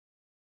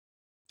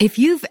If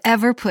you've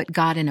ever put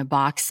God in a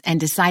box and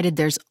decided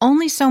there's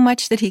only so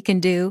much that He can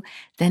do,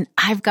 then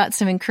I've got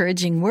some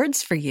encouraging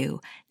words for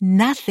you.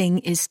 Nothing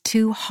is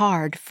too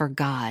hard for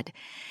God.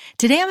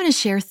 Today I'm going to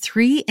share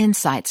 3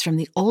 insights from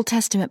the Old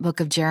Testament book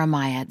of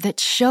Jeremiah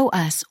that show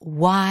us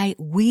why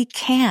we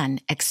can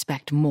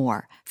expect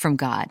more from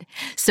God.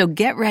 So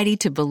get ready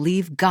to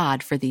believe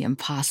God for the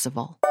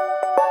impossible.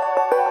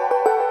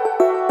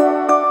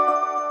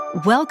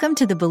 Welcome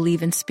to the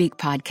Believe and Speak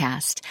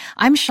podcast.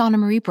 I'm Shauna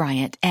Marie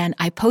Bryant, and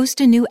I post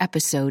a new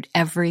episode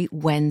every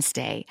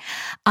Wednesday.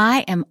 I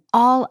am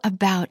all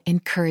about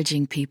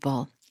encouraging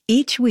people.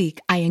 Each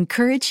week, I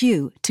encourage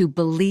you to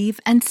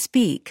believe and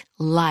speak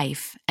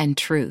life and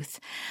truth.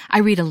 I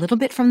read a little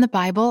bit from the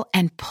Bible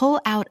and pull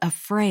out a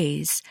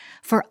phrase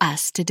for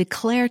us to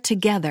declare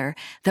together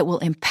that will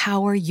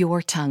empower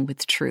your tongue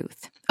with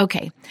truth.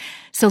 Okay,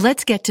 so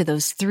let's get to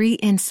those 3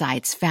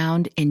 insights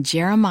found in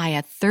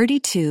Jeremiah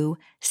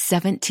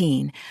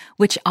 32:17,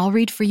 which I'll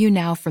read for you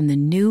now from the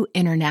New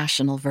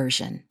International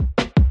Version.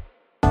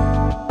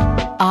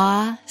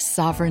 Ah,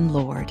 sovereign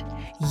Lord,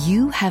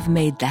 you have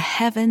made the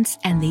heavens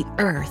and the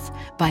earth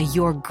by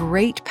your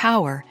great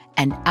power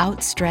and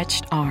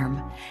outstretched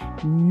arm.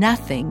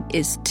 Nothing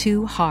is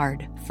too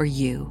hard for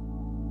you.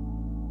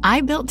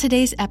 I built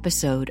today's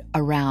episode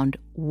around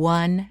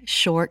one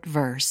short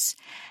verse,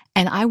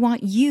 and I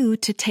want you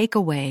to take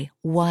away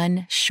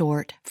one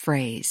short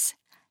phrase.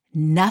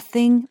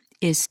 Nothing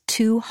is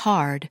too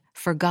hard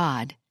for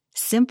God.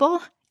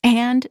 Simple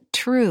and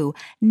true.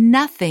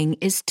 Nothing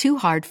is too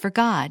hard for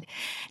God.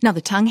 Now,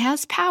 the tongue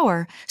has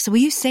power, so will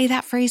you say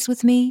that phrase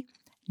with me?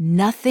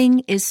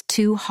 Nothing is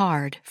too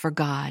hard for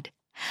God.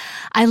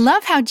 I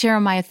love how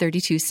Jeremiah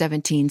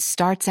 32:17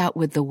 starts out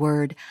with the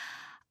word,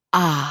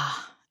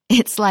 ah.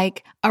 It's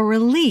like a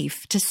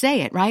relief to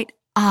say it, right?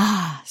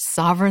 Ah,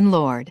 sovereign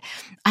Lord.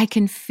 I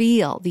can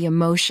feel the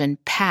emotion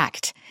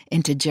packed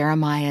into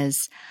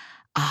Jeremiah's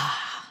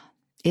ah.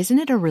 Isn't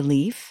it a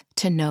relief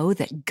to know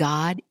that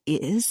God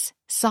is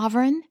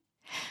sovereign?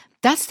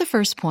 That's the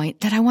first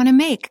point that I want to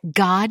make.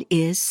 God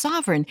is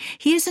sovereign.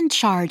 He is in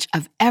charge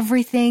of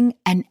everything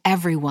and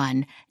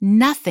everyone.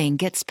 Nothing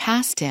gets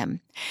past Him.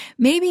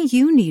 Maybe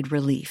you need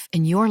relief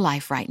in your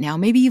life right now.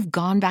 Maybe you've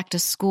gone back to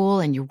school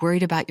and you're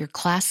worried about your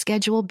class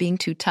schedule being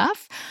too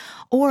tough.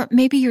 Or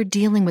maybe you're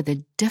dealing with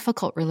a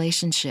difficult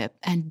relationship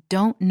and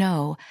don't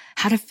know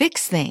how to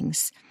fix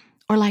things.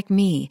 Or like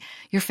me,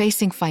 you're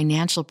facing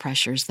financial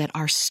pressures that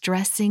are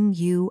stressing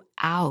you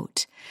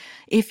out.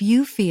 If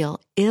you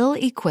feel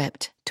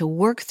ill-equipped to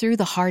work through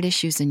the hard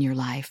issues in your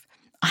life,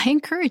 I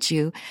encourage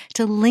you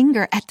to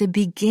linger at the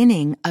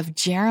beginning of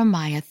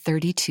Jeremiah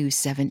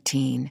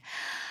 32:17.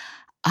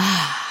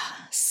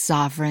 Ah,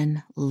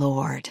 sovereign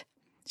Lord.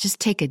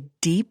 Just take a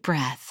deep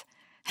breath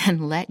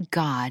and let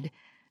God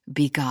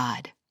be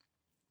God.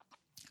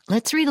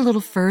 Let's read a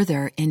little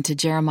further into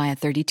Jeremiah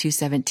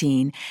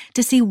 32:17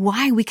 to see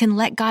why we can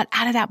let God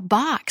out of that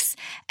box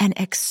and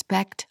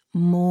expect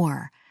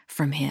more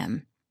from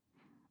Him.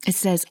 It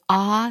says,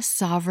 Ah,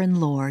 sovereign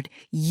Lord,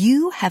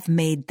 you have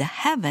made the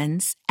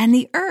heavens and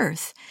the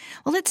earth.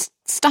 Well, let's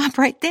stop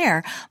right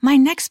there. My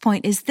next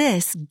point is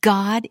this: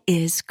 God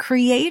is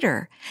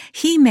creator.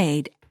 He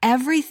made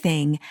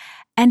everything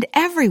and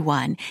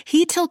everyone.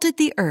 He tilted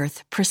the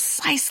earth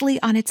precisely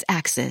on its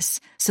axis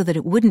so that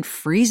it wouldn't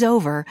freeze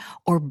over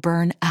or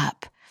burn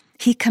up.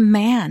 He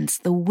commands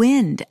the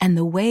wind and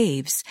the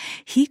waves.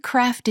 He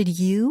crafted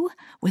you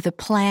with a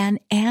plan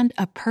and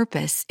a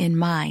purpose in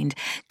mind.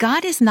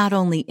 God is not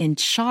only in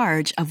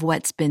charge of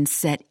what's been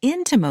set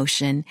into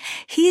motion,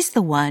 He's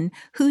the one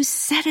who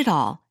set it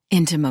all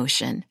into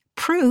motion.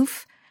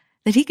 Proof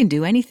that He can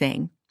do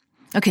anything.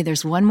 Okay,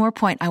 there's one more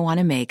point I want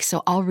to make,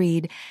 so I'll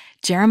read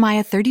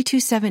Jeremiah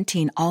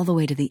 32:17 all the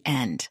way to the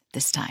end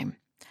this time.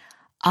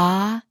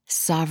 Ah,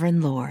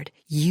 sovereign Lord,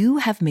 you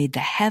have made the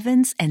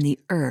heavens and the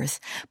earth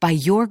by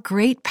your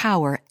great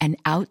power and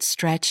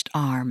outstretched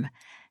arm.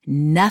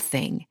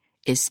 Nothing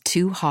is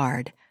too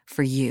hard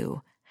for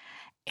you.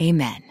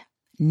 Amen.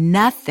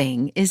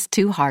 Nothing is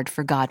too hard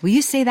for God. Will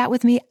you say that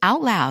with me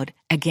out loud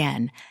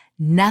again?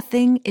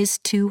 Nothing is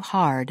too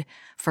hard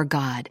for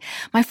God.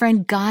 My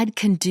friend, God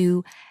can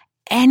do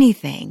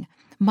anything.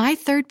 My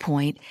third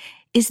point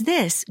is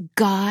this: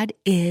 God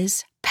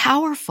is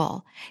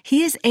powerful.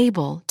 He is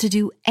able to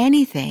do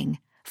anything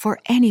for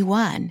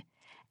anyone,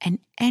 and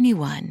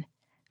anyone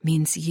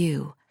means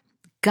you.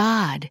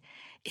 God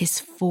is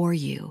for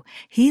you.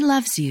 He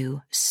loves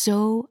you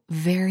so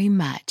very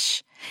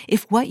much.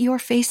 If what you're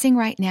facing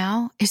right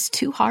now is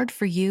too hard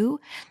for you,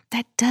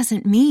 that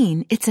doesn't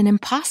mean it's an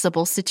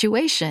impossible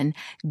situation.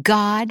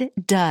 God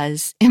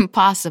does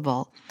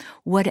impossible.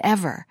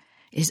 Whatever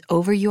is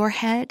over your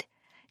head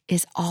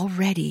is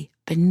already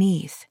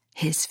beneath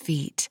His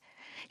feet.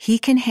 He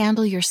can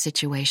handle your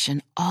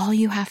situation. All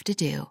you have to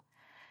do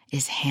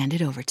is hand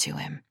it over to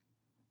Him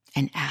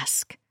and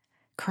ask.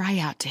 Cry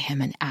out to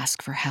Him and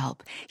ask for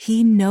help.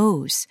 He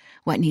knows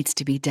what needs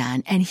to be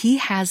done, and He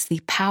has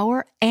the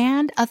power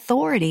and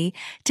authority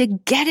to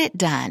get it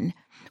done.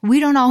 We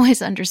don't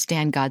always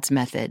understand God's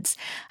methods.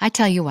 I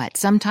tell you what,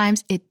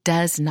 sometimes it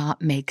does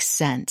not make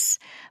sense,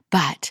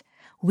 but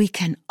we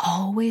can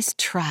always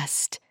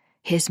trust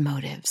His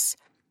motives.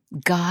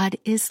 God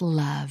is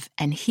love,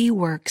 and He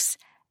works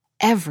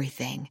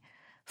everything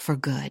for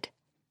good.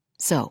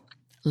 So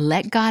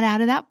let God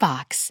out of that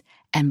box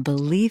and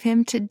believe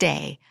Him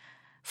today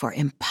for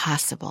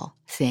impossible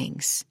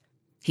things.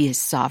 He is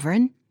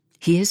sovereign.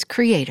 He is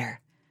creator.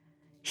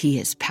 He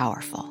is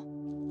powerful.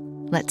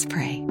 Let's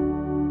pray.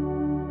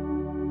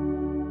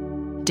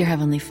 Dear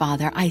Heavenly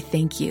Father, I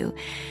thank you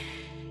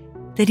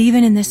that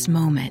even in this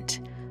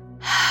moment,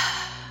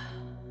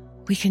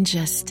 we can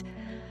just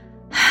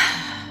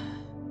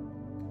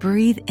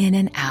breathe in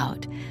and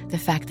out the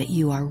fact that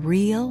you are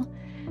real,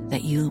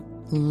 that you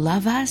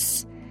love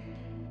us,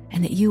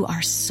 and that you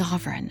are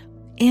sovereign,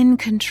 in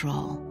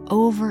control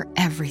over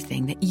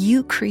everything that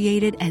you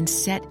created and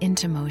set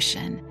into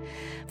motion.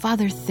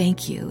 Father,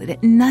 thank you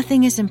that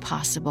nothing is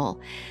impossible.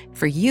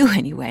 For you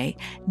anyway,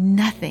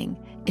 nothing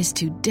is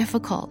too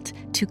difficult,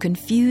 too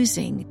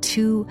confusing,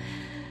 too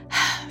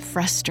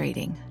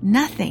frustrating.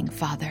 Nothing,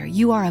 Father.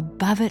 You are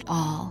above it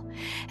all.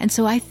 And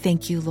so I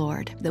thank you,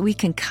 Lord, that we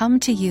can come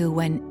to you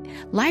when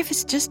life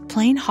is just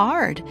plain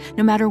hard.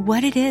 No matter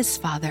what it is,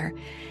 Father,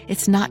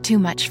 it's not too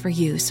much for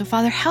you. So,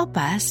 Father, help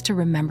us to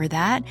remember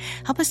that.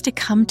 Help us to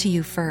come to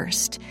you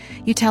first.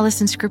 You tell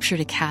us in Scripture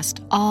to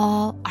cast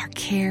all our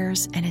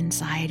cares and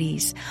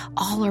anxieties,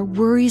 all our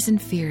worries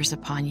and fears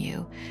upon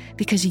you,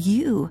 because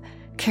you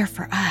care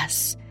for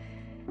us,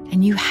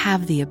 and you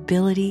have the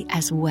ability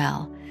as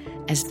well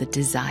as the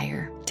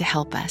desire to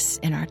help us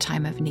in our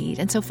time of need.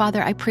 And so,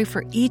 Father, I pray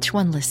for each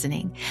one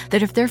listening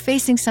that if they're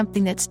facing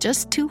something that's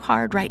just too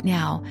hard right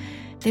now,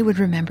 they would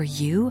remember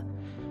you,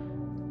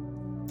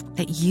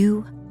 that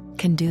you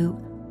can do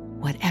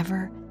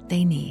whatever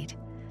they need.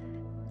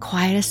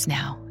 Quiet us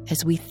now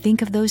as we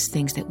think of those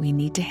things that we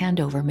need to hand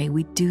over. May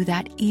we do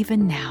that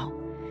even now,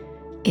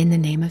 in the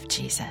name of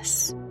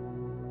Jesus.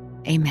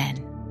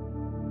 Amen.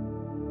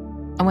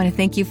 I want to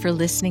thank you for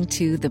listening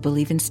to the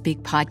Believe and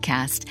Speak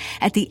podcast.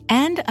 At the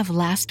end of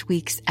last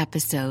week's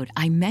episode,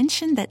 I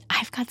mentioned that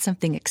I've got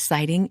something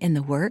exciting in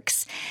the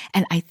works,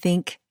 and I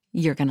think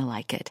you're going to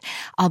like it.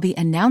 I'll be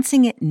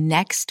announcing it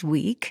next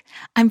week.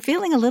 I'm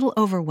feeling a little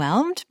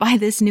overwhelmed by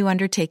this new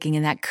undertaking,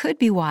 and that could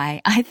be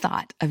why I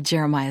thought of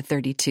Jeremiah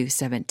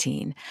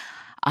 32:17.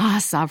 Ah,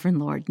 Sovereign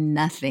Lord,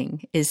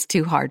 nothing is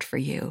too hard for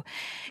you.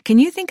 Can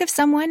you think of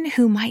someone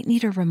who might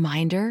need a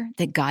reminder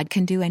that God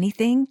can do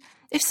anything?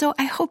 If so,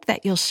 I hope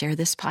that you'll share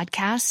this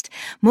podcast.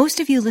 Most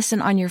of you listen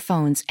on your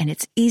phones, and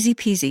it's easy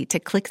peasy to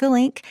click the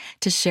link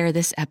to share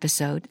this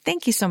episode.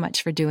 Thank you so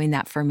much for doing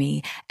that for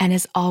me. And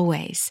as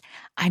always,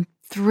 I'm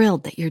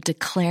thrilled that you're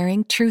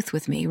declaring truth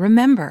with me.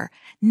 Remember,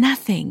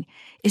 nothing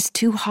is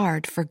too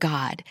hard for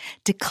God.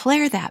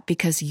 Declare that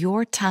because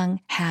your tongue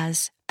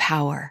has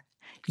power.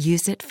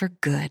 Use it for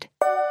good.